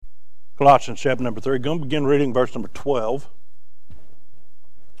Colossians chapter number 3. Going to begin reading verse number 12.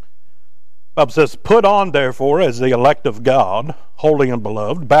 The Bible says, "Put on, therefore, as the elect of God, holy and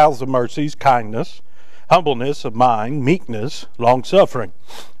beloved, bowels of mercies, kindness, humbleness of mind, meekness, long-suffering,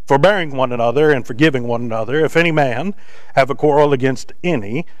 forbearing one another and forgiving one another. If any man have a quarrel against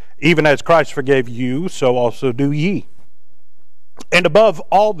any, even as Christ forgave you, so also do ye. And above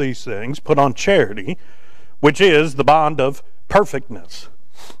all these things, put on charity, which is the bond of perfectness.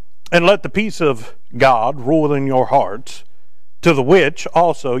 And let the peace of God rule in your hearts, to the which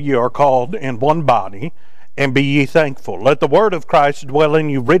also ye are called in one body, and be ye thankful. Let the word of Christ dwell in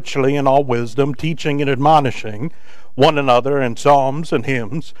you richly in all wisdom, teaching and admonishing one another in psalms and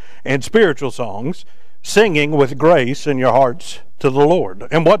hymns and spiritual songs, singing with grace in your hearts to the Lord.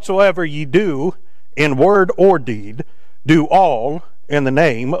 And whatsoever ye do in word or deed, do all in the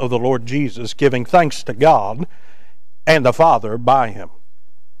name of the Lord Jesus, giving thanks to God and the Father by him."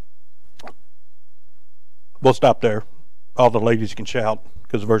 We'll stop there. All the ladies can shout,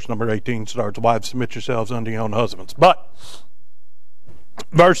 because verse number 18 starts, "Wives, submit yourselves unto your own husbands." But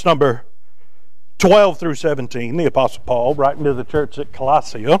verse number 12 through 17, the Apostle Paul, writing to the church at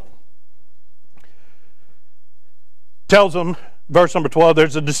Colossae, tells them, verse number 12,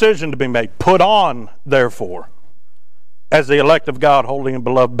 there's a decision to be made. "Put on, therefore, as the elect of God, holy and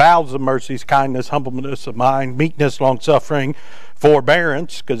beloved, bowels of mercies, kindness, humbleness of mind, meekness, long-suffering,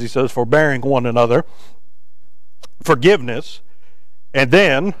 forbearance," because he says forbearing one another, forgiveness. And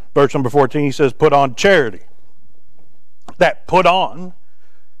then, verse number 14, he says, "Put on charity." That "put on,"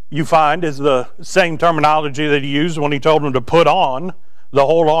 you find, is the same terminology that he used when he told them to put on the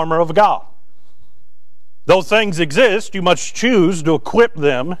whole armor of God. Those things exist. You must choose to equip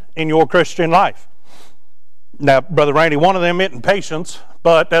them in your Christian life. Now, Brother Randy, one of them isn't patience,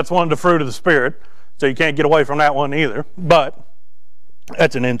 but that's one of the fruit of the Spirit, so you can't get away from that one either. But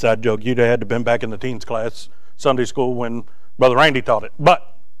that's an inside joke. You'd have had to have been back in the teens class, Sunday school, when Brother Randy taught it.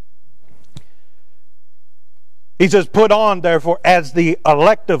 But he says, "Put on, therefore, as the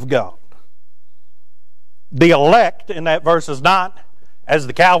elect of God." The elect in that verse is not, as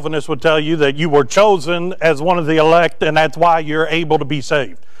the Calvinists would tell you, that you were chosen as one of the elect and that's why you're able to be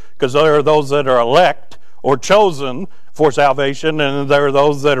saved. Because there are those that are elect or chosen for salvation, and there are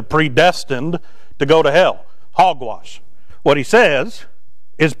those that are predestined to go to hell. Hogwash. What he says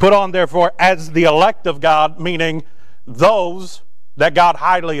is, "Put on, therefore, as the elect of God," meaning those that God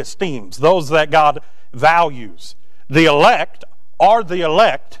highly esteems, those that God values. The elect are the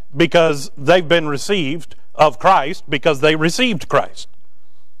elect because they've been received of Christ, because they received Christ.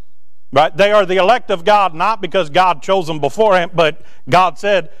 Right? They are the elect of God not because God chose them beforehand, but God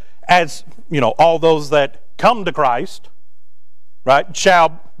said, as all those that come to Christ, right,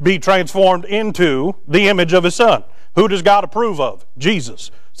 shall be transformed into the image of his Son. Who does God approve of? Jesus.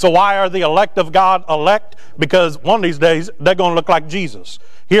 So why are the elect of God elect? Because one of these days they're going to look like Jesus.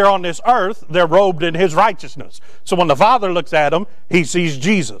 Here on this earth, they're robed in his righteousness. So when the Father looks at them, he sees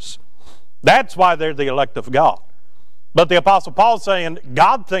Jesus. That's why they're the elect of God. But the Apostle Paul's saying,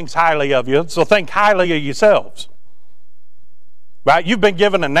 God thinks highly of you, so think highly of yourselves. Right? You've been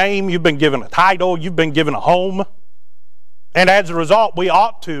given a name, you've been given a title, you've been given a home. And as a result, we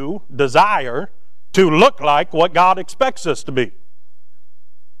ought to desire to look like what God expects us to be.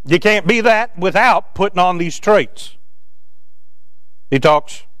 You can't be that without putting on these traits. He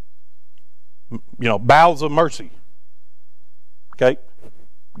talks, bowels of mercy. Okay?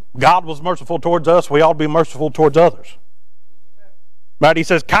 God was merciful towards us. We ought to be merciful towards others. Right? He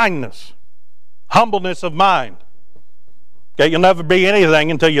says kindness, humbleness of mind. Okay? You'll never be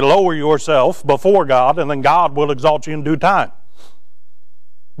anything until you lower yourself before God, and then God will exalt you in due time.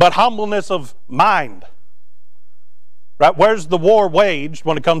 But humbleness of mind. Right? Where's the war waged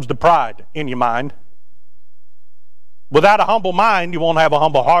when it comes to pride? In your mind. Without a humble mind, you won't have a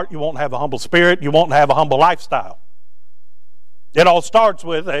humble heart, you won't have a humble spirit, you won't have a humble lifestyle. It all starts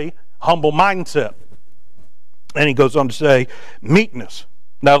with a humble mindset. And he goes on to say, meekness.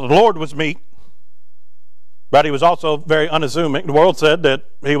 Now the Lord was meek, but he was also very unassuming. The world said that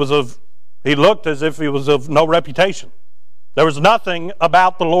he looked as if he was of no reputation. There was nothing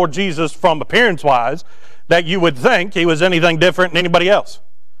about the Lord Jesus from appearance-wise that you would think he was anything different than anybody else.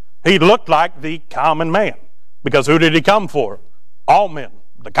 He looked like the common man. Because who did he come for? All men,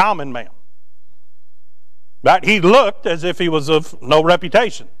 the common man. Right? He looked as if he was of no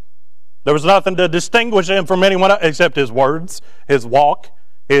reputation. There was nothing to distinguish him from anyone else except his words, his walk,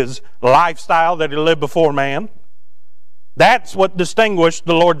 his lifestyle that he lived before man. That's what distinguished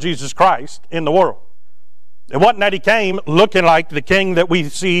the Lord Jesus Christ in the world. It wasn't that he came looking like the king that we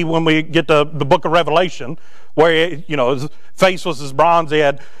see when we get to the book of Revelation, where, his face was as bronze. He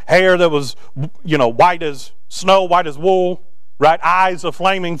had hair that was, white as snow, white as wool, right? Eyes of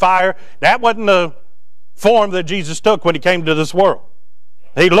flaming fire. That wasn't the form that Jesus took when he came to this world.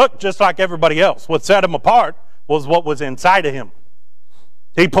 He looked just like everybody else. What set him apart was what was inside of him.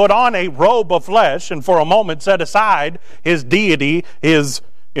 He put on a robe of flesh and for a moment set aside his deity,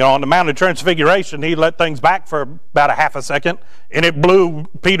 on the Mount of Transfiguration, he let things back for about a half a second, and it blew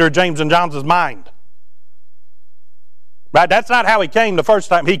Peter, James, and John's mind. Right? That's not how he came the first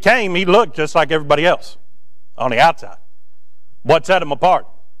time. He came, he looked just like everybody else on the outside. What set him apart?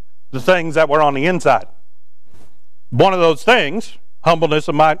 The things that were on the inside. One of those things, humbleness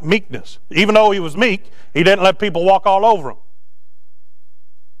and meekness. Even though he was meek, he didn't let people walk all over him.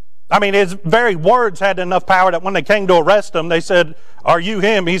 I mean, his very words had enough power that when they came to arrest him, they said, "Are you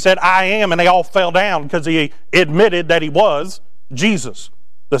him?" He said, "I am," and they all fell down because he admitted that he was Jesus,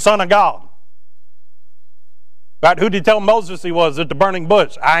 the Son of God. Right? Who did he tell Moses he was at the burning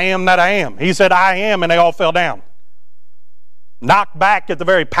bush? "I am that I am." He said, "I am," and they all fell down. Knocked back at the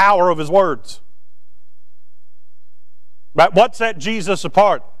very power of his words. Right? What set Jesus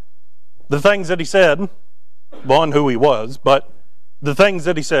apart? The things that he said, one, who he was, but the things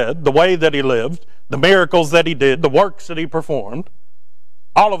that he said, the way that he lived, the miracles that he did, the works that he performed,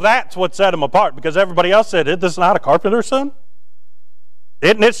 all of that's what set him apart, because everybody else said, "This is not a carpenter's son?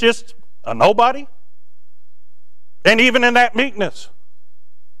 Isn't this just a nobody?" And even in that meekness,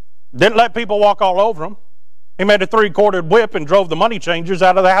 didn't let people walk all over him. He made a 3-quartered whip and drove the money changers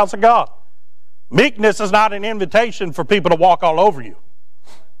out of the house of God. Meekness is not an invitation for people to walk all over you.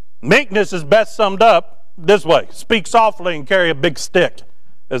 Meekness is best summed up this way: speak softly and carry a big stick,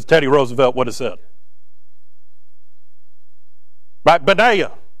 as Teddy Roosevelt would have said. Right?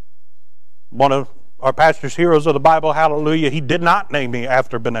 Benaiah, one of our pastor's heroes of the Bible, hallelujah, he did not name me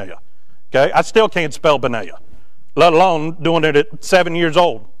after Benaiah. Okay? I still can't spell Benaiah, let alone doing it at 7 years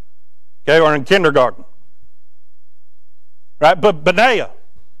old, okay, or in kindergarten. Right? But Benaiah,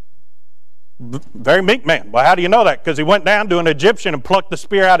 very meek man. Well, how do you know that? Because he went down to an Egyptian and plucked the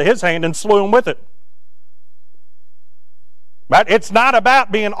spear out of his hand and slew him with it. Right? It's not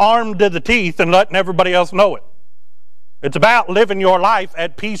about being armed to the teeth and letting everybody else know it. It's about living your life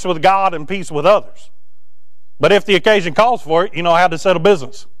at peace with God and peace with others. But if the occasion calls for it, you know how to settle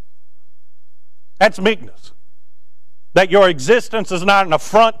business. That's meekness. That your existence is not an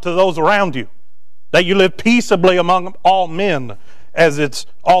affront to those around you. That you live peaceably among all men, as it's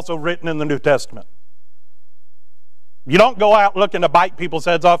also written in the New Testament. You don't go out looking to bite people's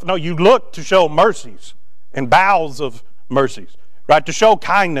heads off. No, you look to show mercies and bowels of mercies, right? To show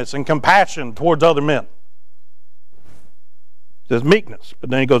kindness and compassion towards other men. It says meekness, but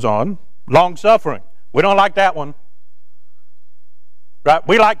then he goes on, long-suffering. We don't like that one. Right?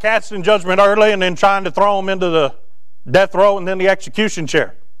 We like casting judgment early and then trying to throw them into the death row and then the execution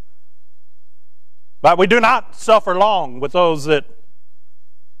chair. But we do not suffer long with those that,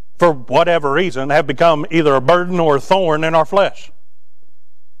 for whatever reason, have become either a burden or a thorn in our flesh.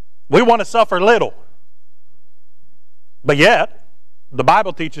 We want to suffer little. But yet, the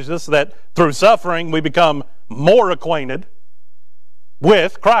Bible teaches us that through suffering we become more acquainted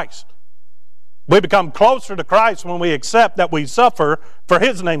with Christ. We become closer to Christ when we accept that we suffer for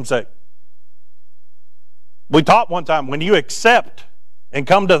His name's sake. We taught one time, when you accept and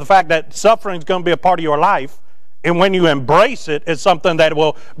come to the fact that suffering is going to be a part of your life, and when you embrace it as something that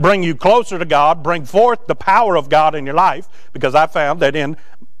will bring you closer to God, bring forth the power of God in your life, because I found that in,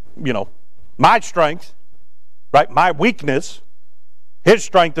 my strength, right, my weakness, His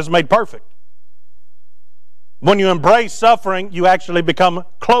strength is made perfect. When you embrace suffering, you actually become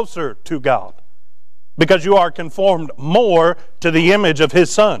closer to God, because you are conformed more to the image of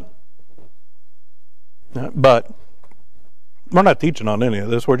His Son. But we're not teaching on any of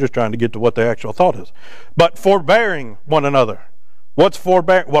this. We're just trying to get to what the actual thought is. But forbearing one another. What's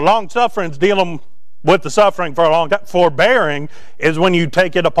forbearing? Well, long-suffering is dealing with the suffering for a long time. Forbearing is when you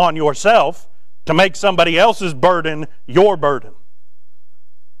take it upon yourself to make somebody else's burden your burden.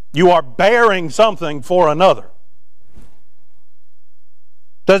 You are bearing something for another.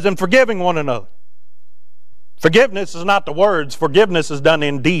 Says in forgiving one another. Forgiveness is not the words. Forgiveness is done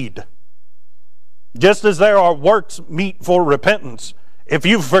in deed. Just as there are works meet for repentance, if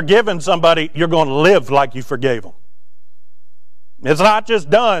you've forgiven somebody, you're going to live like you forgave them. It's not just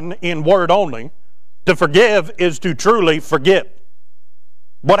done in word only. To forgive is to truly forget.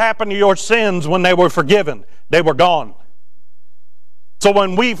 What happened to your sins when they were forgiven? They were gone. So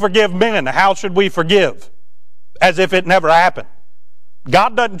when we forgive men, how should we forgive? As if it never happened.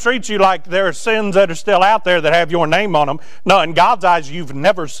 God doesn't treat you like there are sins that are still out there that have your name on them. No, in God's eyes, you've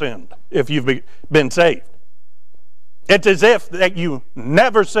never sinned if you've been saved. It's as if that you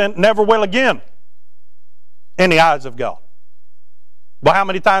never sinned, never will again in the eyes of God. Well, how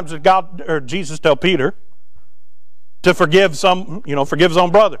many times did God or Jesus tell Peter to forgive forgive his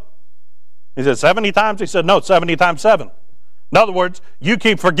own brother? He said 70 times? He said, no, 70 times 7. In other words, you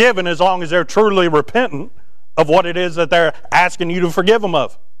keep forgiving as long as they're truly repentant of what it is that they're asking you to forgive them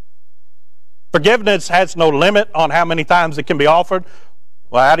of. Forgiveness has no limit on how many times it can be offered.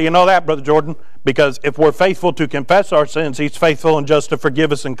 Well, how do you know that, Brother Jordan? Because if we're faithful to confess our sins, He's faithful and just to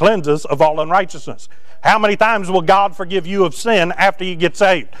forgive us and cleanse us of all unrighteousness. How many times will God forgive you of sin after you get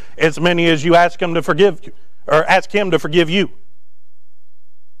saved? As many as you ask Him to forgive you, or ask Him to forgive you.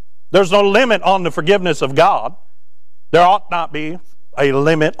 There's no limit on the forgiveness of God. There ought not be a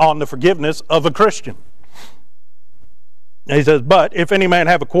limit on the forgiveness of a Christian. And he says, but if any man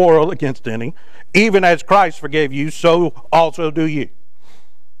have a quarrel against any, even as Christ forgave you, so also do ye.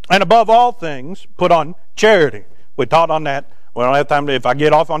 And above all things, put on charity. We taught on that. We don't have time to, if I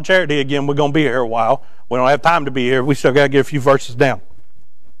get off on charity again, we're going to be here a while. We don't have time to be here. We still got to get a few verses down.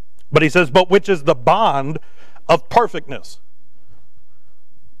 But he says, but which is the bond of perfectness.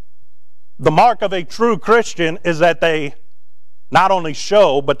 The mark of a true Christian is that they not only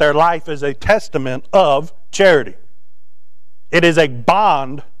show, but their life is a testament of charity. It is a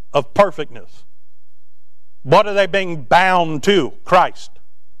bond of perfectness. What are they being bound to? Christ.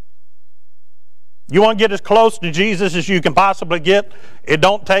 You want to get as close to Jesus as you can possibly get. It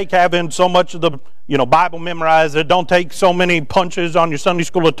don't take having so much of the Bible memorized. It don't take so many punches on your Sunday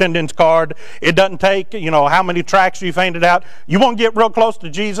school attendance card. It doesn't take how many tracts you've handed out. You want to get real close to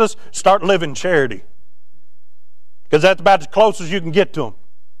Jesus? Start living charity, because that's about as close as you can get to Him.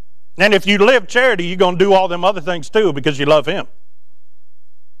 And if you live charity, you're going to do all them other things too because you love Him.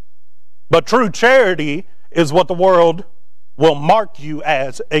 But true charity is what the world will mark you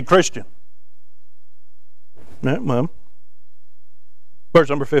as a Christian. Well, verse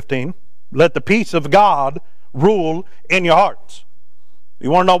number 15. Let the peace of God rule in your hearts. You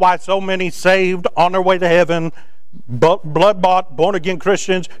want to know why so many saved, on their way to heaven, blood-bought, born-again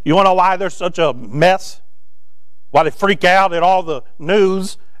Christians, you want to know why there's such a mess? Why they freak out at all the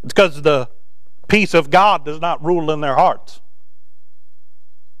news? It's because the peace of God does not rule in their hearts.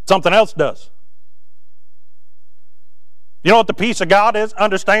 Something else does. You know what the peace of God is?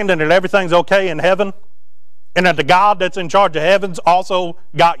 Understanding that everything's okay in heaven, and that the God that's in charge of heavens also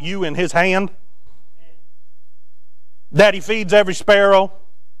got you in His hand. That He feeds every sparrow.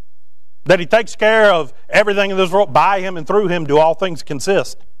 That He takes care of everything in this world. By Him and through Him do all things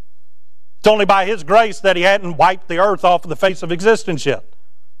consist. It's only by His grace that He hadn't wiped the earth off of the face of existence yet.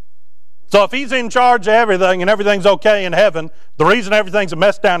 So if He's in charge of everything and everything's okay in heaven, the reason everything's a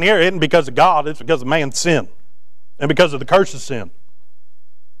mess down here isn't because of God, it's because of man's sin. And because of the curse of sin.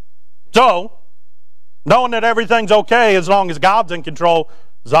 So, knowing that everything's okay as long as God's in control,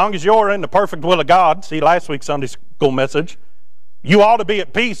 as long as you're in the perfect will of God, see last week's Sunday school message, you ought to be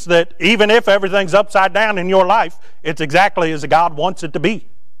at peace that even if everything's upside down in your life, it's exactly as God wants it to be.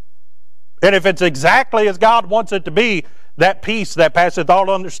 And if it's exactly as God wants it to be, that peace that passeth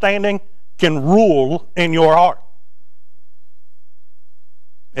all understanding can rule in your heart.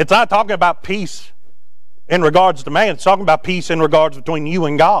 It's not talking about peace in regards to man. It's talking about peace in regards between you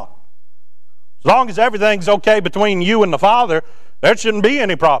and God. As long as everything's okay between you and the Father, there shouldn't be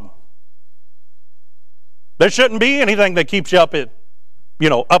any problem. There shouldn't be anything that keeps you up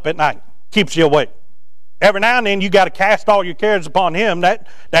at night, keeps you awake. Every now and then you got to cast all your cares upon Him. That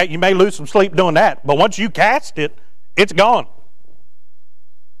you may lose some sleep doing that. But once you cast it, it's gone.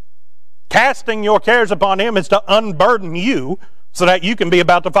 Casting your cares upon Him is to unburden you so that you can be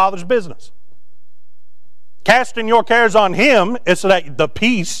about the Father's business. Casting your cares on Him is so that the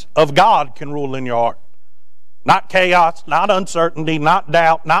peace of God can rule in your heart. Not chaos, not uncertainty, not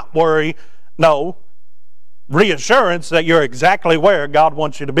doubt, not worry. No, reassurance that you're exactly where God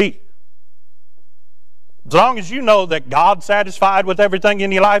wants you to be. As long as you know that God's satisfied with everything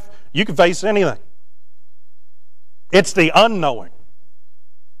in your life, you can face anything. It's the unknowing.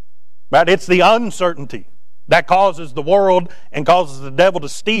 Right? It's the uncertainty that causes the world and causes the devil to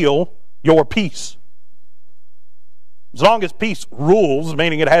steal your peace. As long as peace rules,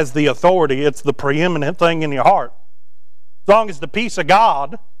 meaning it has the authority, it's the preeminent thing in your heart. As long as the peace of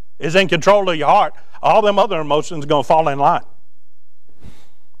God is in control of your heart, all them other emotions are going to fall in line.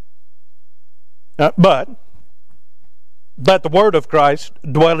 But let the word of Christ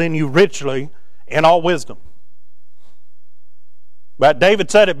dwell in you richly in all wisdom. But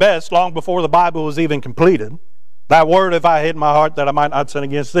David said it best long before the Bible was even completed. Thy word have I hid in my heart that I might not sin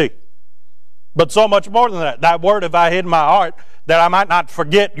against thee. But so much more than that. Thy word have I hid in my heart that I might not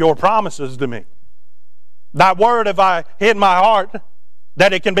forget your promises to me. Thy word have I hid in my heart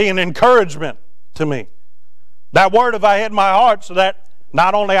that it can be an encouragement to me. Thy word have I hid in my heart so that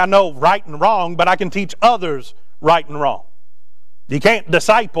not only I know right and wrong, but I can teach others right and wrong. You can't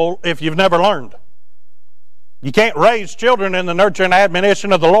disciple if you've never learned. You can't raise children in the nurture and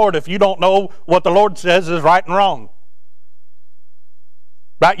admonition of the Lord if you don't know what the Lord says is right and wrong.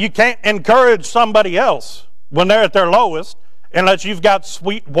 Right? You can't encourage somebody else when they're at their lowest unless you've got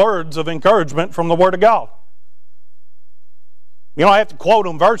sweet words of encouragement from the Word of God. You don't have to quote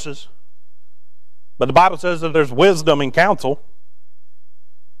them verses, but the Bible says that there's wisdom in counsel.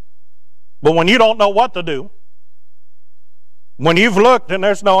 But when you don't know what to do, when you've looked and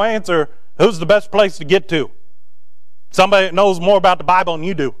there's no answer, who's the best place to get to? Somebody that knows more about the Bible than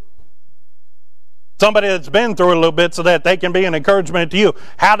you do. Somebody that's been through it a little bit so that they can be an encouragement to you.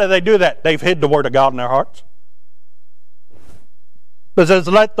 How do they do that? They've hid the Word of God in their hearts. It says,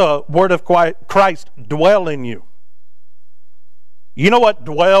 let the Word of Christ dwell in you. You know what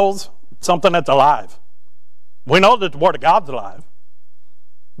dwells? Something that's alive. We know that the Word of God's alive.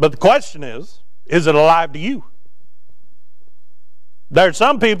 But the question is it alive to you? There are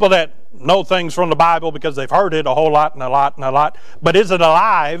some people that know things from the Bible because they've heard it a whole lot and a lot and a lot. But is it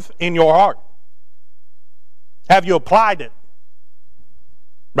alive in your heart? Have you applied it?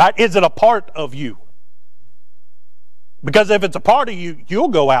 Right? Is it a part of you? Because if it's a part of you, you'll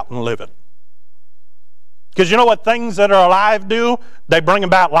go out and live it. Because you know what things that are alive do? They bring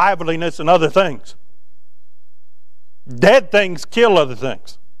about liveliness and other things. Dead things kill other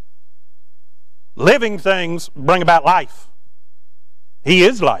things. Living things bring about life. He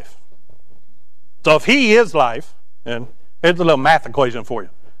is life. So if He is life, and here's a little math equation for you.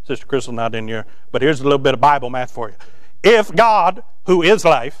 Sister Crystal not in here, but here's a little bit of Bible math for you. If God, who is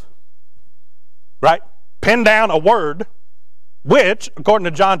life, right, pinned down a word, which, according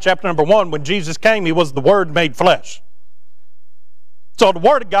to John chapter number 1, when Jesus came, He was the Word made flesh. So the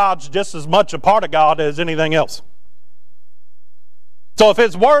Word of God's just as much a part of God as anything else. So if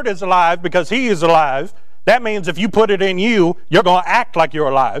His Word is alive because He is alive, that means if you put it in you, you're going to act like you're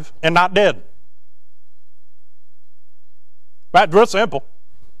alive and not dead. Right? Real simple.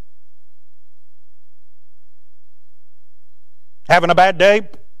 Having a bad day,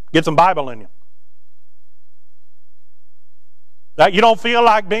 get some Bible in you. Right? You don't feel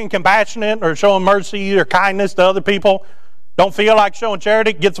like being compassionate or showing mercy or kindness to other people. Don't feel like showing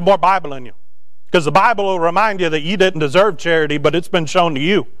charity, get some more Bible in you. Because the Bible will remind you that you didn't deserve charity, but it's been shown to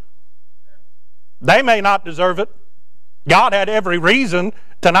you. They may not deserve it. God had every reason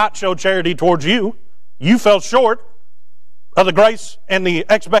to not show charity towards you. You fell short of the grace and the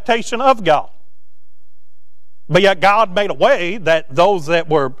expectation of God. But yet God made a way that those that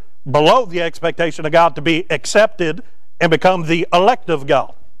were below the expectation of God to be accepted and become the elect of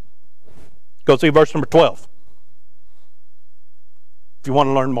God. Go see verse number 12. If you want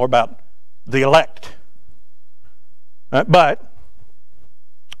to learn more about the elect. But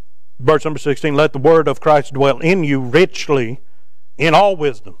verse number 16, let the word of Christ dwell in you richly in all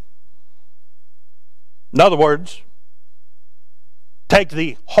wisdom. In other words, take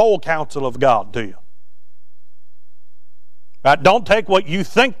the whole counsel of God to you. Right? Don't take what you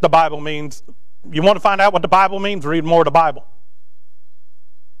think the Bible means. You want to find out what the Bible means? Read more of the Bible.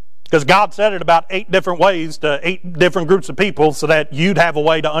 Because God said it about 8 different ways to 8 different groups of people so that you'd have a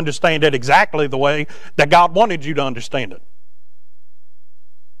way to understand it exactly the way that God wanted you to understand it.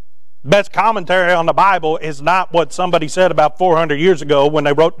 Best commentary on the Bible is not what somebody said about 400 years ago when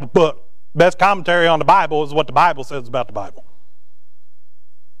they wrote the book. Best commentary on the Bible is what the Bible says about the Bible.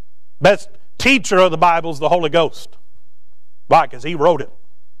 Best teacher of the Bible is the Holy Ghost. Why? Because He wrote it.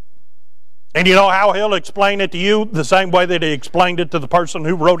 And you know how He'll explain it to you? The same way that He explained it to the person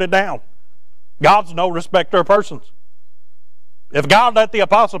who wrote it down. God's no respecter of persons. If God let the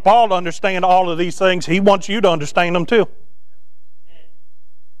Apostle Paul understand all of these things, He wants you to understand them too.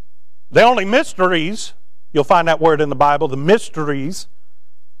 The only mysteries, you'll find that word in the Bible, the mysteries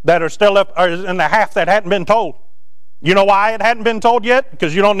that are still up are in the half that hadn't been told. You know why it hadn't been told yet?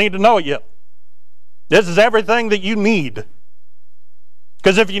 Because you don't need to know it yet. This is everything that you need.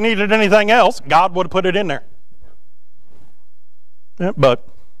 Because if you needed anything else, God would have put it in there. Yeah, but,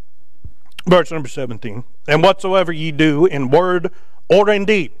 verse number 17, and whatsoever ye do in word or in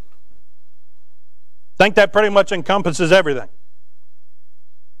deed. I think that pretty much encompasses everything.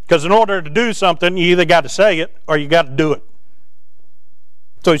 Because in order to do something, you either got to say it or you got to do it.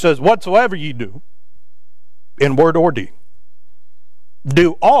 So he says, whatsoever ye do in word or deed,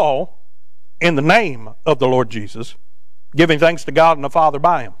 do all in the name of the Lord Jesus, giving thanks to God and the Father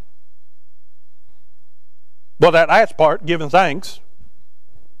by him. Well, that last part, giving thanks,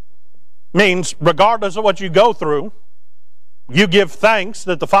 means regardless of what you go through, you give thanks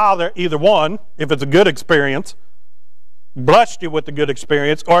that the Father, either one, if it's a good experience, blessed you with the good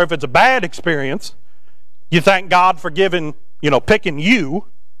experience, or if it's a bad experience, you thank God for picking you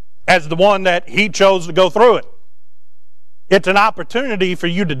as the one that he chose to go through it. It's an opportunity for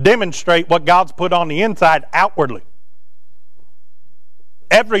you to demonstrate what God's put on the inside outwardly.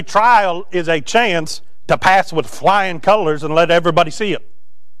 Every trial is a chance to pass with flying colors and let everybody see it.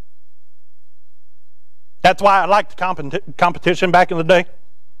 That's why I liked competition back in the day.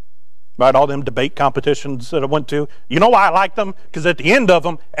 Right, all them debate competitions that I went to. You know why I liked them? Because at the end of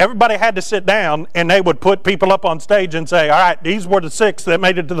them, everybody had to sit down and they would put people up on stage and say, all right, these were the 6 that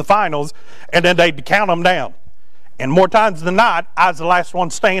made it to the finals, and then they'd count them down. And more times than not, I was the last one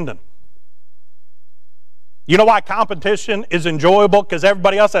standing. You know why competition is enjoyable? Because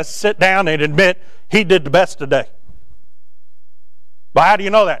everybody else has to sit down and admit he did the best today. But how do you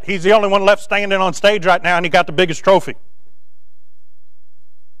know that? He's the only one left standing on stage right now, and he got the biggest trophy.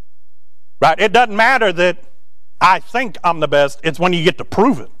 Right? It doesn't matter that I think I'm the best. It's when you get to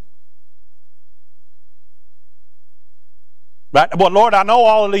prove it. Right? Well, Lord, I know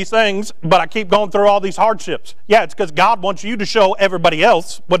all of these things, but I keep going through all these hardships. Yeah, it's because God wants you to show everybody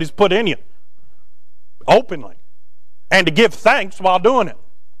else what he's put in you. Openly. And to give thanks while doing it.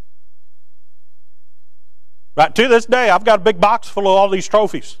 Right? To this day, I've got a big box full of all these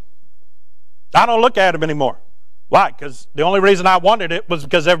trophies. I don't look at them anymore. Why? Because the only reason I wanted it was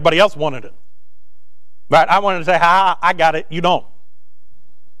because everybody else wanted it. Right? I wanted to say, ha, I got it, you don't.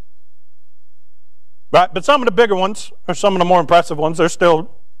 Right? But some of the bigger ones, or some of the more impressive ones, they're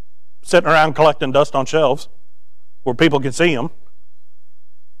still sitting around collecting dust on shelves where people can see them.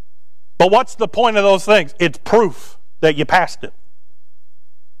 But what's the point of those things? It's proof that you passed it.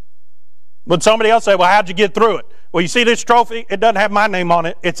 When somebody else say, well, how'd you get through it? Well, you see this trophy? It doesn't have my name on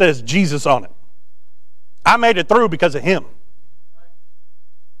it. It says Jesus on it. I made it through because of him.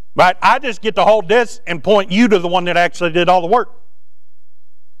 Right? I just get to hold this and point you to the one that actually did all the work.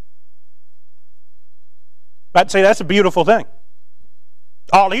 Right? See, that's a beautiful thing.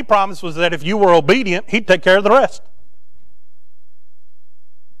 All he promised was that if you were obedient, he'd take care of the rest.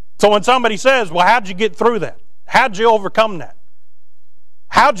 So when somebody says, well, how'd you get through that? How'd you overcome that?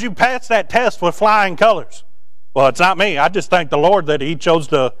 How'd you pass that test with flying colors? Well, it's not me. I just thank the Lord that he chose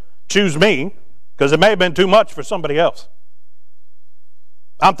to choose me, because it may have been too much for somebody else.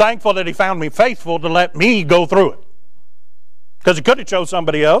 I'm thankful that he found me faithful to let me go through it. Because he could have chose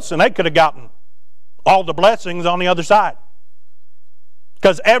somebody else and they could have gotten all the blessings on the other side.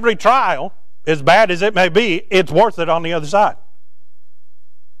 Because every trial, as bad as it may be, it's worth it on the other side.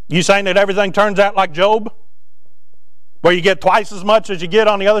 You saying that everything turns out like Job? Where you get twice as much as you get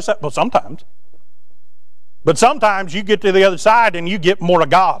on the other side? Well, sometimes. But sometimes you get to the other side and you get more of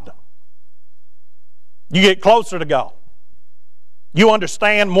God. You get closer to God. You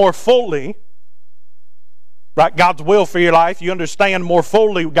understand more fully, right, God's will for your life. You understand more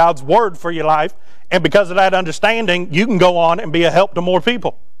fully God's word for your life. And because of that understanding, you can go on and be a help to more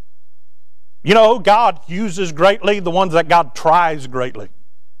people. You know who God uses greatly? The ones that God tries greatly.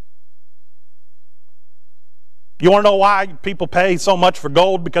 You want to know why people pay so much for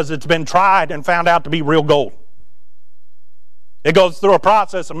gold? Because it's been tried and found out to be real gold. It goes through a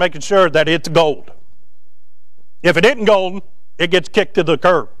process of making sure that it's gold. If it isn't gold, it gets kicked to the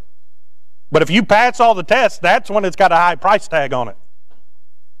curb. But if you pass all the tests, that's when it's got a high price tag on it.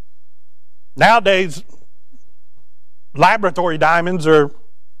 Nowadays, laboratory diamonds are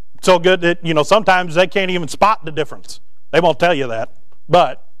so good that, sometimes they can't even spot the difference. They won't tell you that.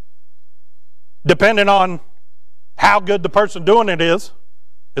 But depending on how good the person doing it is,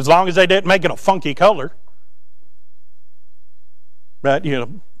 as long as they didn't make it a funky color, right?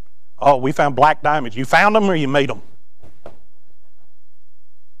 Oh, we found black diamonds. You found them or you made them?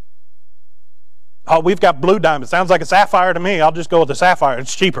 Oh, we've got blue diamonds. Sounds like a sapphire to me. I'll just go with the sapphire.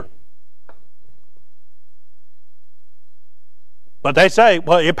 It's cheaper. But they say,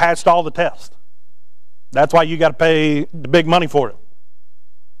 well, it passed all the tests. That's why you got to pay the big money for it.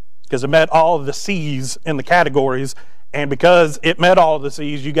 Because it met all of the C's in the categories. And because it met all of the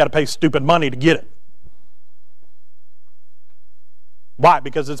C's, you got to pay stupid money to get it. Why?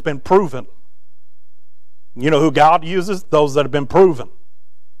 Because it's been proven. You know who God uses? Those that have been proven.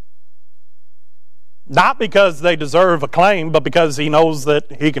 Not because they deserve acclaim, but because he knows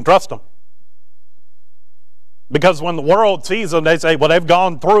that he can trust them. Because when the world sees them, they say, well, they've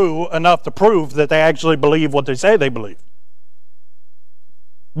gone through enough to prove that they actually believe what they say they believe.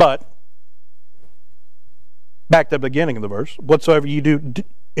 But Back to the beginning of the verse. Whatsoever you do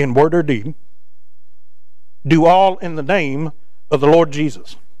in word or deed, do all in the name of the Lord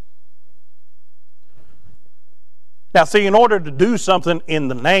Jesus. Now see, in order to do something in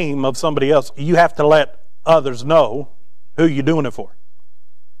the name of somebody else, you have to let others know who you're doing it for.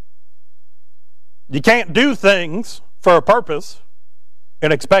 You can't do things for a purpose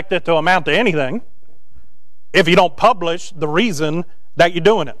and expect it to amount to anything if you don't publish the reason that you're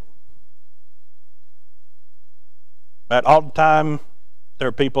doing it. But all the time, there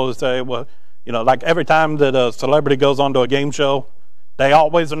are people who say, well, you know, like every time that a celebrity goes onto a game show, they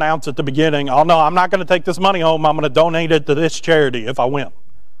always announce at the beginning, oh no, I'm not going to take this money home, I'm going to donate it to this charity if I win.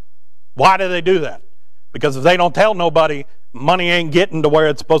 Why do they do that? Because if they don't tell nobody, money ain't getting to where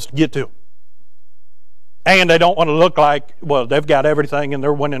it's supposed to get to. And they don't want to look like, well, they've got everything and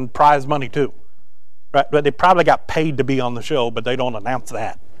they're winning prize money too. Right? But they probably got paid to be on the show, but they don't announce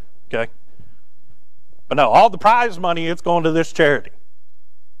that. Okay? But no, all the prize money is going to this charity.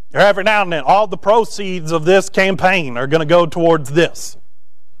 Or every now and then, all the proceeds of this campaign are going to go towards this.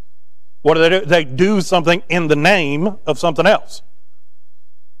 What do? They do something in the name of something else.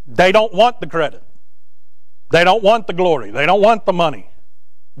 They don't want the credit. They don't want the glory. They don't want the money.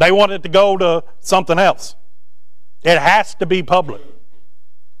 They want it to go to something else. It has to be public.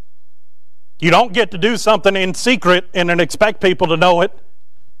 You don't get to do something in secret and then expect people to know it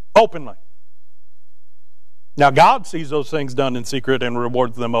openly. Now, God sees those things done in secret and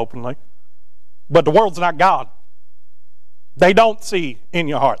rewards them openly. But the world's not God. They don't see in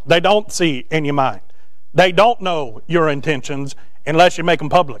your heart. They don't see in your mind. They don't know your intentions unless you make them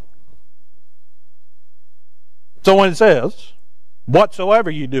public. So when it says, whatsoever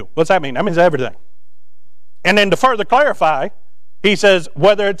you do, what's that mean? That means everything. And then to further clarify, he says,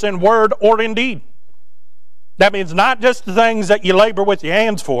 whether it's in word or in deed. That means not just the things that you labor with your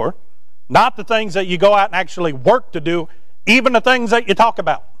hands for, not the things that you go out and actually work to do, even the things that you talk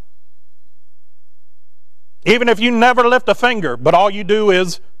about. Even if you never lift a finger, but all you do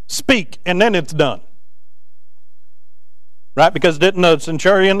is speak, and then it's done. Right? Because didn't the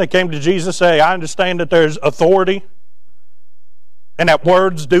centurion that came to Jesus say, I understand that there's authority and that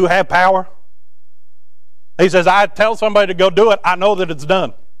words do have power? He says, I tell somebody to go do it, I know that it's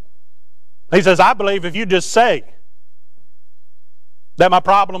done. He says, I believe if you just say that my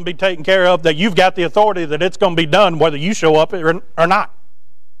problem be taken care of, that you've got the authority that it's going to be done whether you show up or not.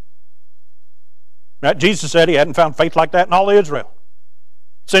 Right? Jesus said he hadn't found faith like that in all of Israel.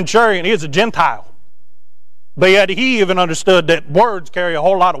 Centurion, he is a Gentile. But yet he even understood that words carry a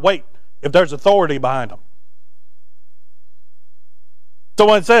whole lot of weight if there's authority behind them. So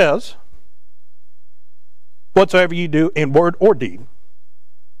when it says, whatsoever you do in word or deed,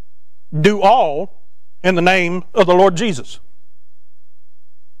 do all in the name of the Lord Jesus.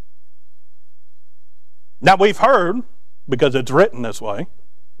 Now we've heard, because it's written this way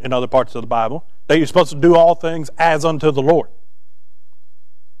in other parts of the Bible, that you're supposed to do all things as unto the Lord.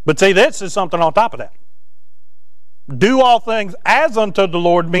 But see, this is something on top of that. Do all things as unto the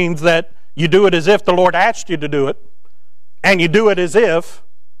Lord means that you do it as if the Lord asked you to do it, and you do it as if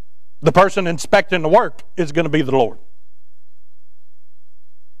the person inspecting the work is going to be the Lord.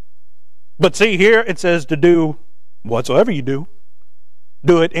 But see, here it says to do whatsoever you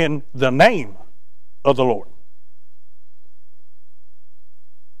do it in the name of the Lord.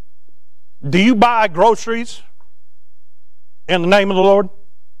 Do you buy groceries in the name of the Lord?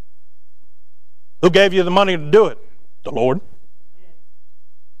 Who gave you the money to do it? The Lord.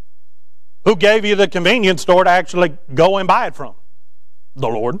 Who gave you the convenience store to actually go and buy it from? The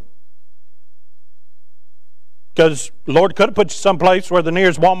Lord. Because the Lord could have put you someplace where the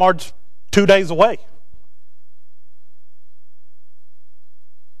nearest Walmart's 2 days away.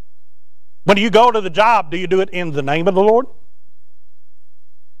 When you go to the job, do you do it in the name of the Lord?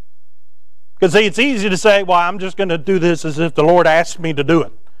 Because see, it's easy to say, well, I'm just going to do this as if the Lord asked me to do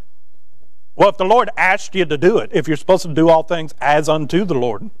it. Well, if the Lord asked you to do it, if you're supposed to do all things as unto the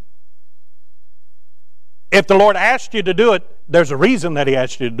Lord, if the Lord asked you to do it, there's a reason that he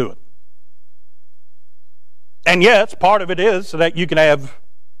asked you to do it. And yes, part of it is so that you can have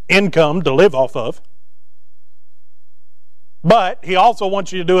income to live off of. But he also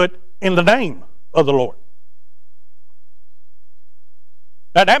wants you to do it in the name of the Lord.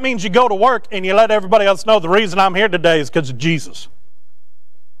 Now that means you go to work and you let everybody else know the reason I'm here today is because of Jesus.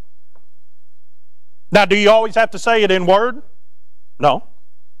 Now, do you always have to say it in word? No.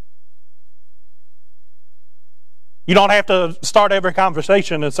 You don't have to start every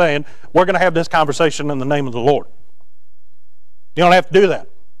conversation and saying, we're going to have this conversation in the name of the Lord. You don't have to do that.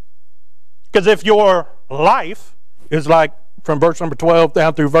 Because if your life is like from verse number 12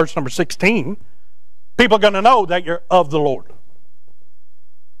 down through verse number 16, People are going to know that you're of the Lord.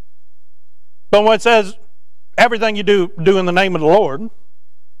 But when it says everything you do in the name of the Lord,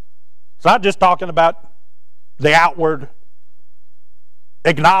 it's not just talking about the outward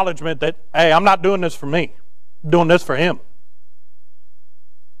acknowledgement that, hey, I'm not doing this for me. I'm doing this for Him.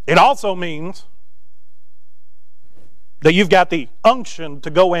 It also means that you've got the unction to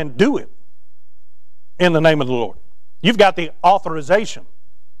go and do it in the name of the Lord. You've got the authorization.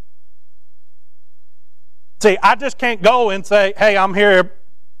 See, I just can't go and say, hey, I'm here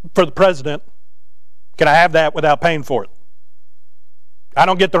for the president. Can I have that without paying for it? I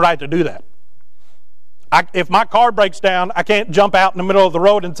don't get the right to do that. If my car breaks down, I can't jump out in the middle of the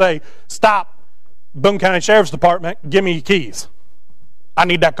road and say, stop, Boone County Sheriff's Department, give me your keys. I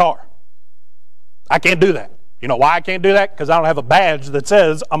need that car. I can't do that. You know why I can't do that? Because I don't have a badge that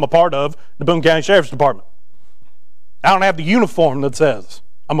says I'm a part of the Boone County Sheriff's Department. I don't have the uniform that says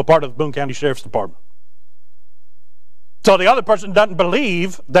I'm a part of the Boone County Sheriff's Department. So the other person doesn't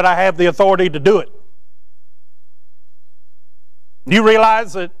believe that I have the authority to do it. You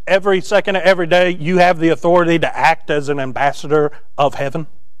realize that every second of every day you have the authority to act as an ambassador of heaven?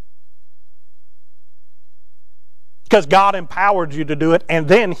 Because God empowered you to do it, and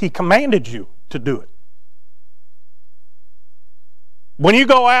then He commanded you to do it. When you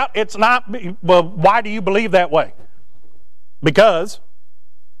go out, it's not, well, why do you believe that way? Because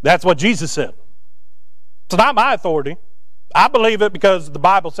that's what Jesus said. It's not my authority. I believe it because the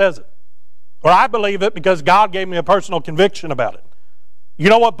Bible says it. Or I believe it because God gave me a personal conviction about it. You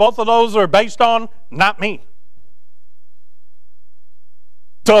know what both of those are based on? Not me.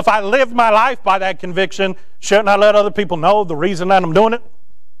 So if I live my life by that conviction, shouldn't I let other people know the reason that I'm doing it?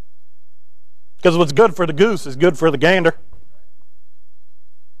 Because what's good for the goose is good for the gander.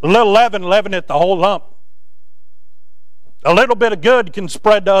 A little leaven, leaveneth the whole lump. A little bit of good can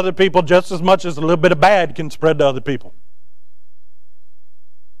spread to other people just as much as a little bit of bad can spread to other people.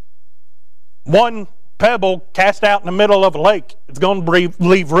 One pebble cast out in the middle of a lake, it's going to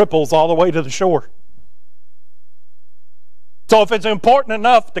leave ripples all the way to the shore. So if it's important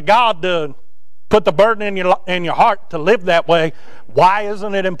enough to God to put the burden in your heart to live that way, why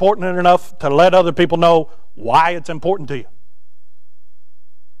isn't it important enough to let other people know why it's important to you?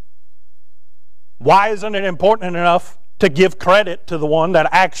 Why isn't it important enough to give credit to the one that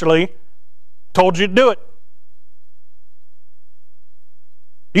actually told you to do it?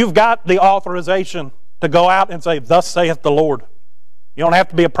 You've got the authorization to go out and say, thus saith the Lord. You don't have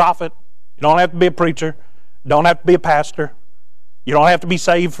to be a prophet. You don't have to be a preacher. You don't have to be a pastor. You don't have to be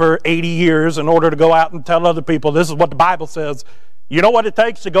saved for 80 years in order to go out and tell other people this is what the Bible says. You know what it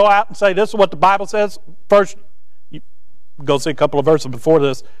takes to go out and say this is what the Bible says? First, you go see a couple of verses before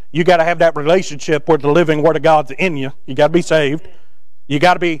this. You got to have that relationship where the living Word of God's in you. You got to be saved. You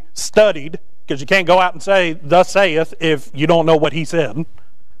got to be studied, because you can't go out and say, thus saith, if you don't know what He said.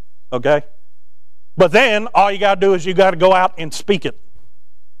 Okay? But then, all you got to do is you got to go out and speak it.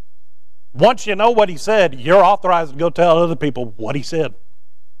 Once you know what He said, you're authorized to go tell other people what He said.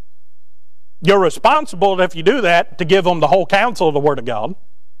 You're responsible, if you do that, to give them the whole counsel of the Word of God.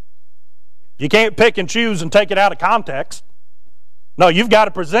 You can't pick and choose and take it out of context. No, you've got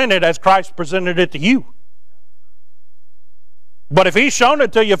to present it as Christ presented it to you. But if He's shown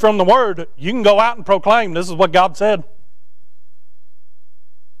it to you from the Word, you can go out and proclaim this is what God said.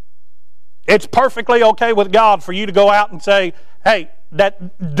 It's perfectly okay with God for you to go out and say, hey,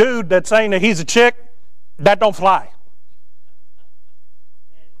 that dude that's saying that he's a chick, that don't fly.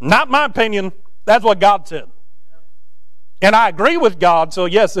 Not my opinion. That's what God said. And I agree with God, so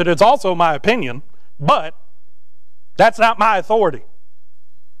yes, it is also my opinion, but that's not my authority.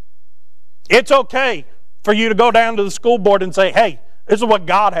 It's okay for you to go down to the school board and say, hey, this is what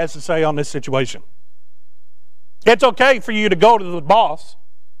God has to say on this situation. It's okay for you to go to the boss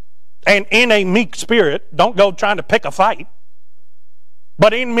and in a meek spirit, don't go trying to pick a fight,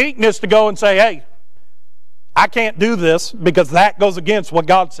 but in meekness to go and say, hey, I can't do this because that goes against what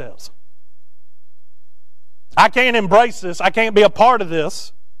God says. I can't embrace this. I can't be a part of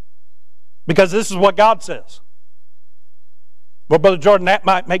this because this is what God says. Well, Brother Jordan, that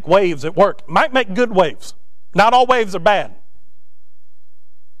might make waves at work. It might make good waves. Not all waves are bad.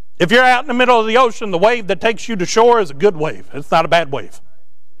 If you're out in the middle of the ocean, the wave that takes you to shore is a good wave. It's not a bad wave.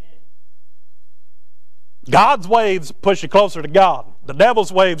 God's waves push you closer to God. The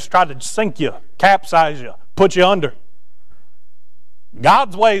devil's waves try to sink you, capsize you, put you under.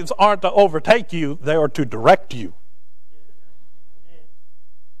 God's waves aren't to overtake you, they are to direct you.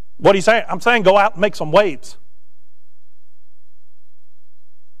 What are you saying? I'm saying go out and make some waves.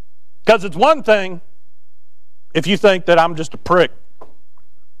 Because it's one thing if you think that I'm just a prick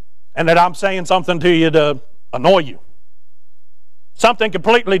and that I'm saying something to you to annoy you. Something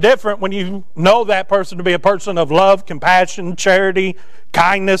completely different when you know that person to be a person of love, compassion, charity,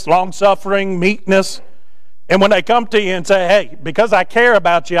 kindness, long-suffering, meekness. And when they come to you and say, hey, because I care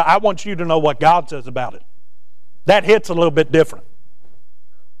about you, I want you to know what God says about it. That hits a little bit different.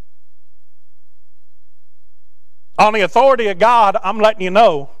 On the authority of God, I'm letting you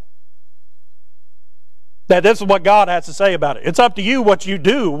know that this is what God has to say about it. It's up to you what you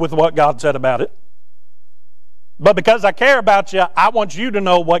do with what God said about it. But because I care about you, I want you to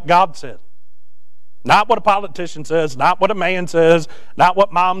know what God said. Not what a politician says, not what a man says, not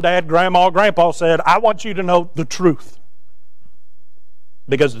what mom, dad, grandma, grandpa said. I want you to know the truth.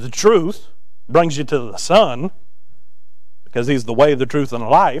 Because the truth brings you to the Son, because He's the way, the truth, and the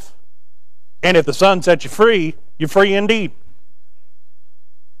life. And if the Son sets you free, you're free indeed.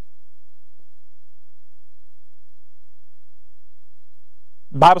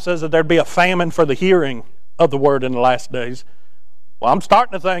 The Bible says that there'd be a famine for the hearing of the word in the last days. Well, I'm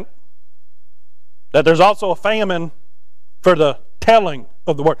starting to think that there's also a famine for the telling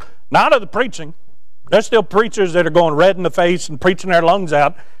of the word. Not of the preaching. There's still preachers that are going red in the face and preaching their lungs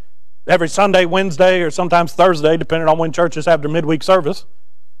out every Sunday, Wednesday, or sometimes Thursday, depending on when churches have their midweek service.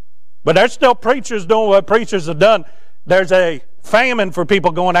 But there's still preachers doing what preachers have done. There's a famine for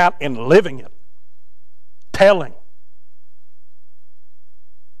people going out and living it. Telling.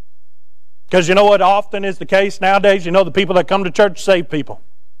 Because you know what often is the case nowadays? You know the people that come to church save people.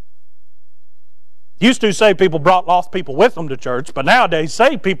 Used to saved people brought lost people with them to church, but nowadays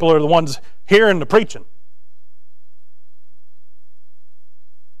saved people are the ones hearing the preaching.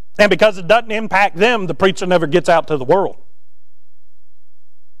 And because it doesn't impact them, the preacher never gets out to the world.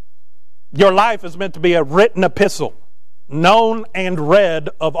 Your life is meant to be a written epistle, known and read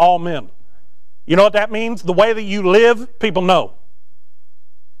of all men. You know what that means? The way that you live, people know.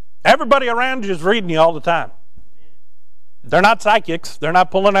 Everybody around you is reading you all the time. They're not psychics. They're not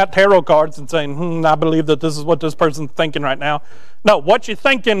pulling out tarot cards and saying, I believe that this is what this person's thinking right now. No, what you're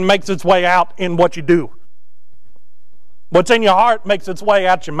thinking makes its way out in what you do. What's in your heart makes its way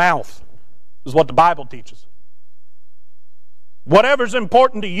out your mouth, is what the Bible teaches. Whatever's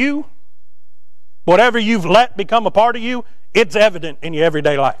important to you, whatever you've let become a part of you, it's evident in your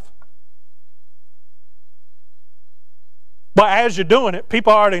everyday life. But as you're doing it,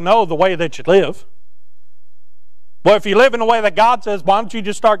 people already know the way that you live. Well, if you live in the way that God says, why don't you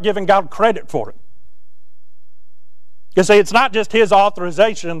just start giving God credit for it? You see, it's not just His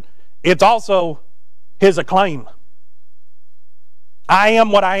authorization, it's also His acclaim. I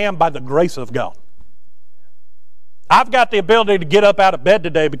am what I am by the grace of God. I've got the ability to get up out of bed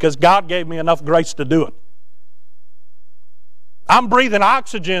today because God gave me enough grace to do it. I'm breathing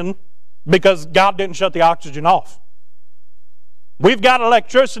oxygen because God didn't shut the oxygen off. We've got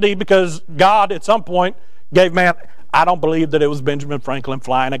electricity because God at some point gave man. I don't believe that it was Benjamin Franklin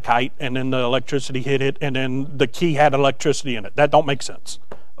flying a kite and then the electricity hit it and then the key had electricity in it. That don't make sense.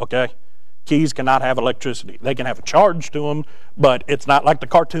 Okay? Keys cannot have electricity. They can have a charge to them, but it's not like the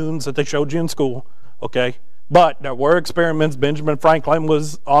cartoons that they showed you in school. Okay? But there were experiments. Benjamin Franklin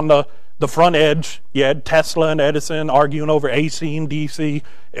was on the front edge. You had Tesla and Edison arguing over AC and DC.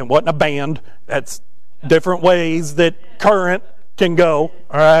 It wasn't a band. That's different ways that current can go,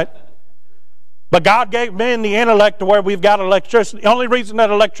 all right? But God gave men the intellect to where we've got electricity. The only reason that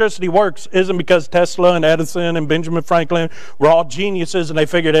electricity works isn't because Tesla and Edison and Benjamin Franklin were all geniuses and they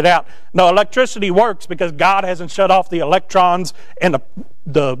figured it out. No, electricity works because God hasn't shut off the electrons and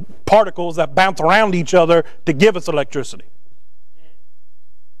the particles that bounce around each other to give us electricity.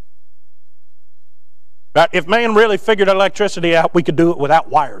 Right? If man really figured electricity out, we could do it without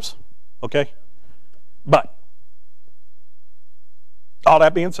wires. Okay? But all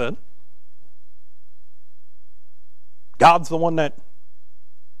that being said, God's the one that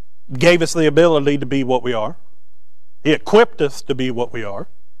gave us the ability to be what we are. He equipped us to be what we are.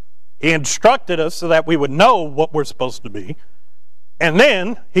 He instructed us so that we would know what we're supposed to be. And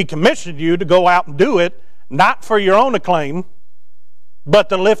then He commissioned you to go out and do it, not for your own acclaim, but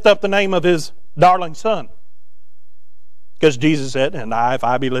to lift up the name of His darling Son. Because Jesus said, and I, if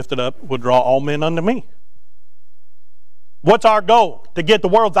I be lifted up, will draw all men unto me. What's our goal? To get the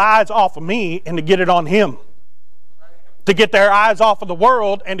world's eyes off of me and to get it on Him. To get their eyes off of the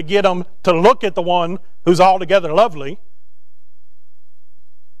world and to get them to look at the one who's altogether lovely.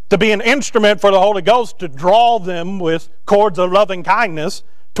 To be an instrument for the Holy Ghost to draw them with cords of loving kindness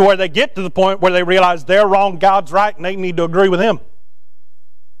to where they get to the point where they realize they're wrong, God's right, and they need to agree with Him.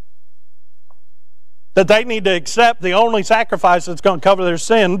 That they need to accept the only sacrifice that's going to cover their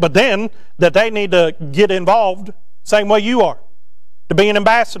sin, but then that they need to get involved same way you are, to be an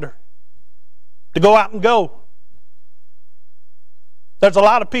ambassador, to go out and go. There's a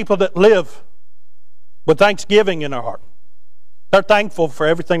lot of people that live with thanksgiving in their heart. They're thankful for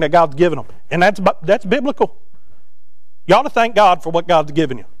everything that God's given them. And that's biblical. You ought to thank God for what God's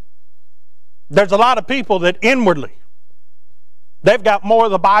given you. There's a lot of people that inwardly, they've got more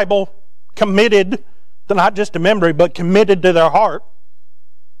of the Bible committed, to not just to memory, but committed to their heart,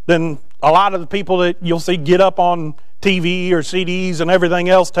 than a lot of the people that you'll see get up on TV or CDs and everything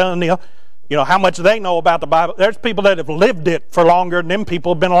else telling you, how much they know about the Bible. There's people that have lived it for longer than them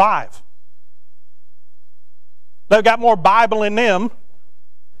people have been alive. They've got more Bible in them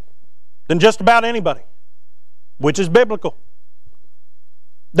than just about anybody, which is biblical.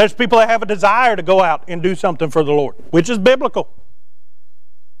 There's people that have a desire to go out and do something for the Lord, which is biblical.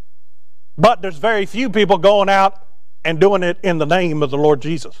 But there's very few people going out and doing it in the name of the Lord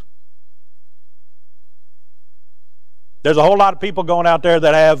Jesus. There's a whole lot of people going out there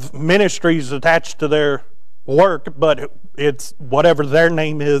that have ministries attached to their work, but it's whatever their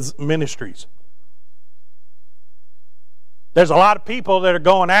name is, ministries. There's a lot of people that are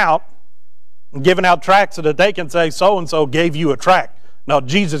going out and giving out tracts so that they can say, so-and-so gave you a tract. No,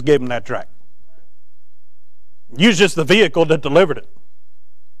 Jesus gave them that tract. You was just the vehicle that delivered it.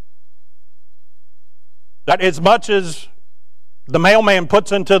 That as much as the mailman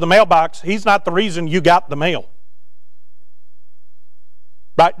puts into the mailbox, he's not the reason you got the mail.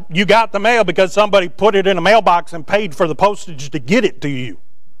 Right? You got the mail because somebody put it in a mailbox and paid for the postage to get it to you.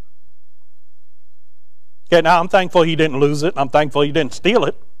 Okay, now I'm thankful he didn't lose it. I'm thankful he didn't steal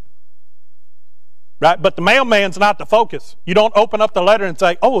it. Right? But the mailman's not the focus. You don't open up the letter and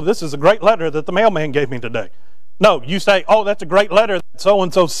say, oh, this is a great letter that the mailman gave me today. No, you say, oh, that's a great letter that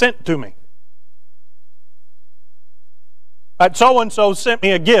so-and-so sent to me. Right? So-and-so sent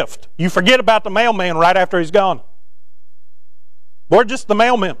me a gift. You forget about the mailman right after he's gone. We're just the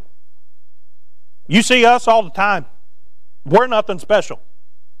mailmen. You see us all the time. We're nothing special.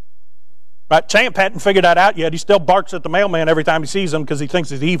 Right? Champ hadn't figured that out yet. He still barks at the mailman every time he sees him because he thinks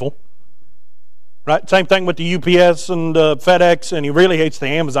he's evil. Right? Same thing with the UPS and FedEx, and he really hates the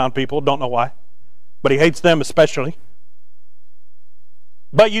Amazon people. Don't know why. But he hates them especially.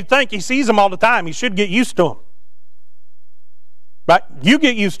 But you'd think he sees them all the time. He should get used to them. Right? You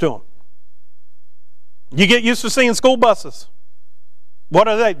get used to them. You get used to seeing school buses. What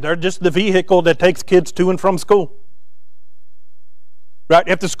are they? They're just the vehicle that takes kids to and from school. Right?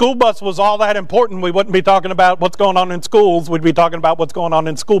 If the school bus was all that important, we wouldn't be talking about what's going on in schools. We'd be talking about what's going on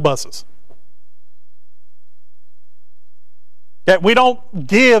in school buses. That we don't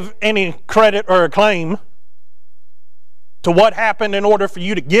give any credit or acclaim to what happened in order for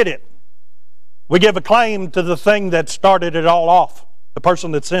you to get it. We give a claim to the thing that started it all off, the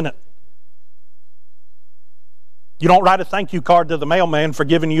person that's in it. You don't write a thank you card to the mailman for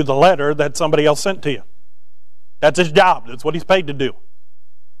giving you the letter that somebody else sent to you. That's his job. That's what he's paid to do.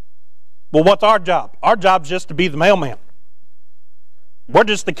 Well, what's our job? Our job's just to be the mailman. We're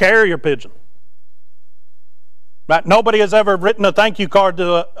just the carrier pigeon. Right? Nobody has ever written a thank you card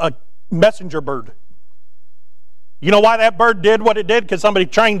to a messenger bird. You know why that bird did what it did? Because somebody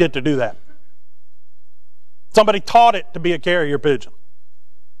trained it to do that. Somebody taught it to be a carrier pigeon.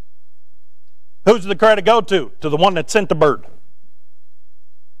 Who's the credit go to? To the one that sent the bird.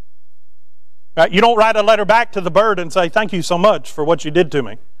 Right? You don't write a letter back to the bird and say, thank you so much for what you did to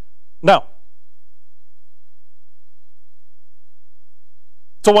me. No.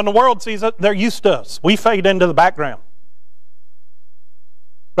 So when the world sees it, they're used to us. We fade into the background.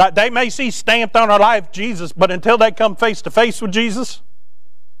 Right? They may see stamped on our life Jesus, but until they come face to face with Jesus,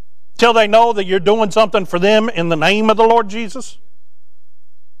 until they know that you're doing something for them in the name of the Lord Jesus,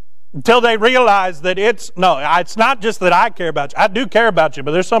 until they realize that it's not just that I care about you. I do care about you,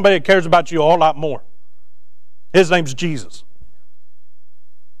 but there's somebody that cares about you a whole lot more. His name's Jesus.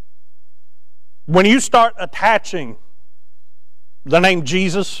 When you start attaching the name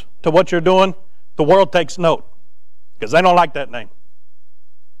Jesus to what you're doing, the world takes note because they don't like that name.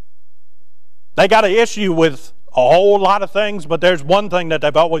 They got an issue with a whole lot of things, but there's one thing that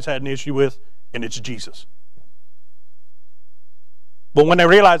they've always had an issue with, and it's Jesus. But when they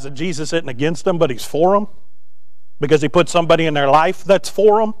realize that Jesus isn't against them, but he's for them, because he put somebody in their life that's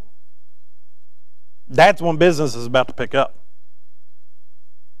for them, that's when business is about to pick up.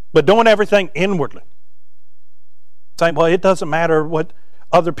 But doing everything inwardly. Saying, well, it doesn't matter what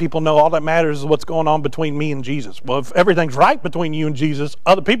other people know. All that matters is what's going on between me and Jesus. Well, if everything's right between you and Jesus,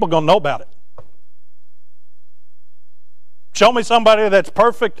 other people are going to know about it. Show me somebody that's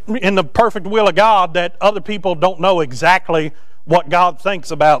perfect in the perfect will of God that other people don't know exactly what God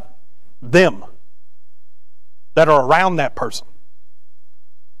thinks about them, that are around that person.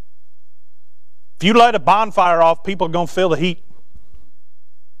 If you light a bonfire off, people are going to feel the heat.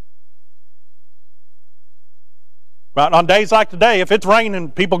 Right? On days like today, if it's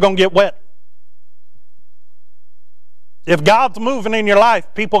raining, people are going to get wet. If God's moving in your life,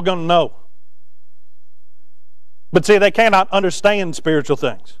 people are going to know. But see, they cannot understand spiritual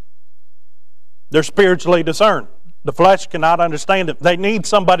things. They're spiritually discerned. The flesh cannot understand it. They need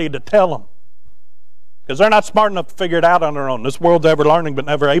somebody to tell them. Because they're not smart enough to figure it out on their own. This world's ever learning but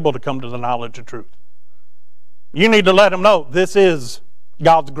never able to come to the knowledge of truth. You need to let them know this is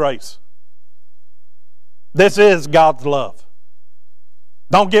God's grace. This is God's love.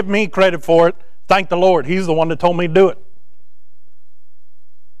 Don't give me credit for it. Thank the Lord. He's the one that told me to do it.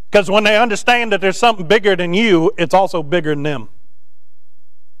 Because when they understand that there's something bigger than you, it's also bigger than them.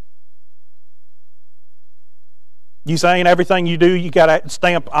 You saying everything you do, you got to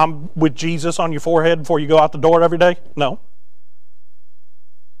stamp "I'm with Jesus" on your forehead before you go out the door every day? No.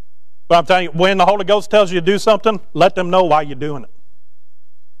 But I'm telling you, when the Holy Ghost tells you to do something, let them know why you're doing it.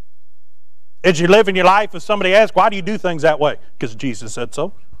 As you live in your life, if somebody asks, why do you do things that way? Because Jesus said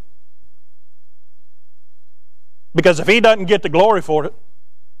so. Because if He doesn't get the glory for it,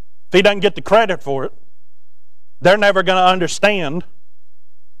 if He doesn't get the credit for it, they're never going to understand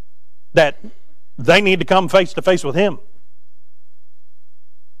that they need to come face to face with Him.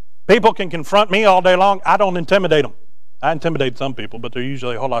 People can confront me all day long. I don't intimidate them. I intimidate some people, but they're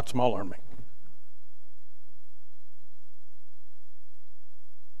usually a whole lot smaller than me.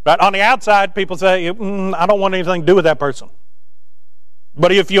 Right? On the outside, people say, I don't want anything to do with that person.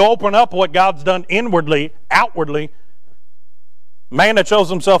 But if you open up what God's done inwardly, outwardly, man that shows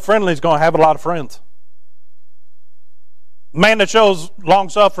himself friendly is going to have a lot of friends. Man that shows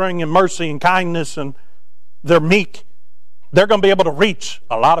long-suffering and mercy and kindness and they're meek, they're going to be able to reach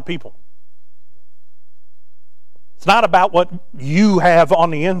a lot of people. It's not about what you have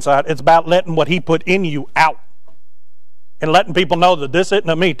on the inside. It's about letting what He put in you out. And letting people know that this isn't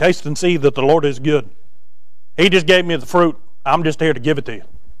of me. Taste and see that the Lord is good. He just gave me the fruit. I'm just here to give it to you.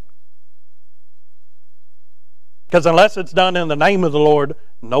 Because unless it's done in the name of the Lord,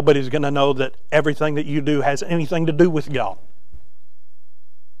 nobody's going to know that everything that you do has anything to do with God.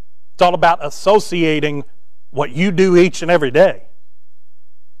 It's all about associating what you do each and every day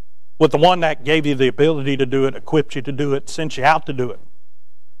with the one that gave you the ability to do it, equipped you to do it, sent you out to do it.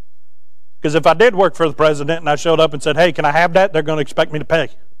 Because if I did work for the president and I showed up and said, hey, can I have that? They're going to expect me to pay.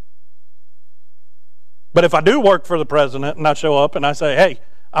 But if I do work for the president and I show up and I say, hey,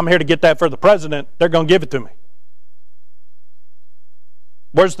 I'm here to get that for the president, they're going to give it to me.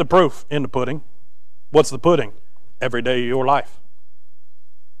 Where's the proof? In the pudding. What's the pudding? Every day of your life.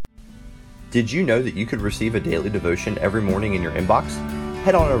 Did you know that you could receive a daily devotion every morning in your inbox?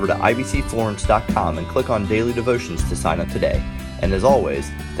 Head on over to ibcflorence.com and click on Daily Devotions to sign up today. And as always,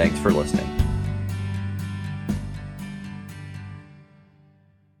 thanks for listening.